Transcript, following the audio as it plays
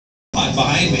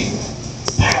behind me.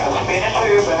 Spin it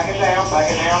two, back it down,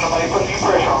 nobody put any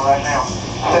pressure on right now.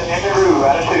 Setting in the groove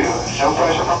out of two. No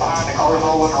pressure from behind, the car's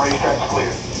rolling, the racetrack's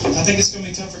clear. I think it's going to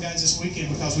be tough for guys this weekend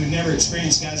because we've never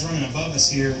experienced guys running above us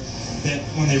here that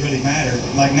when they really matter.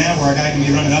 Like now where a guy can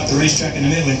be running up the racetrack in the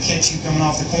middle and catch you coming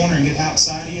off the corner and get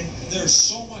outside of you. There's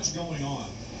so much going on,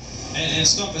 and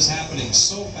stuff is happening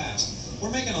so fast.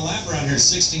 We're making a lap around here in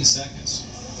 16 seconds.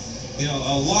 You know,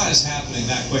 a lot is happening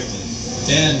that quickly.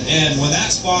 And when that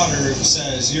spotter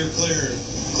says you're clear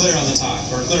on the top,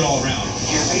 or clear all around,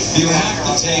 you have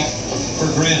to take for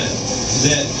granted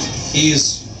that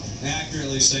he's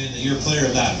accurately saying that you're clear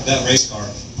of that race car.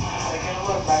 Take a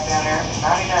look back down there,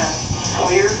 99,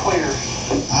 clear.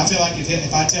 I feel like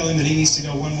if I tell him that he needs to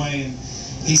go one way and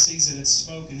he sees that it's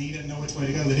smoke and he doesn't know which way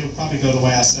to go, that he'll probably go the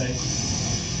way I say.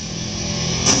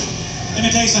 Let me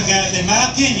tell you something, guys. In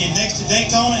my opinion, next to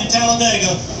Daytona and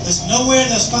Talladega, there's nowhere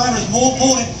the spotter is more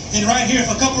important than right here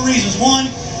for a couple of reasons.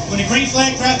 One, when the green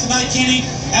flag drops tonight, Kenny,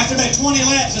 after about 20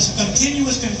 laps, there's a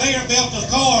continuous conveyor belt of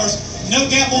cars, no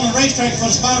gap on the racetrack for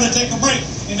the spotter to take a break.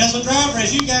 And as a driver,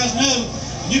 as you guys know,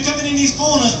 you're coming in these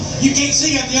corners, you can't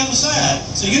see out the other side.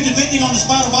 So you're depending on the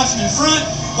spotter watching in front,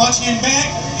 watching in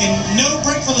back, and no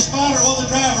break for the spotter or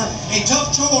the driver. A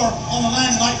tough chore on the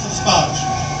line tonight for the spotters.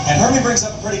 And Hermie brings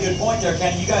up a pretty good point there,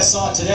 Kenny. You guys saw it today.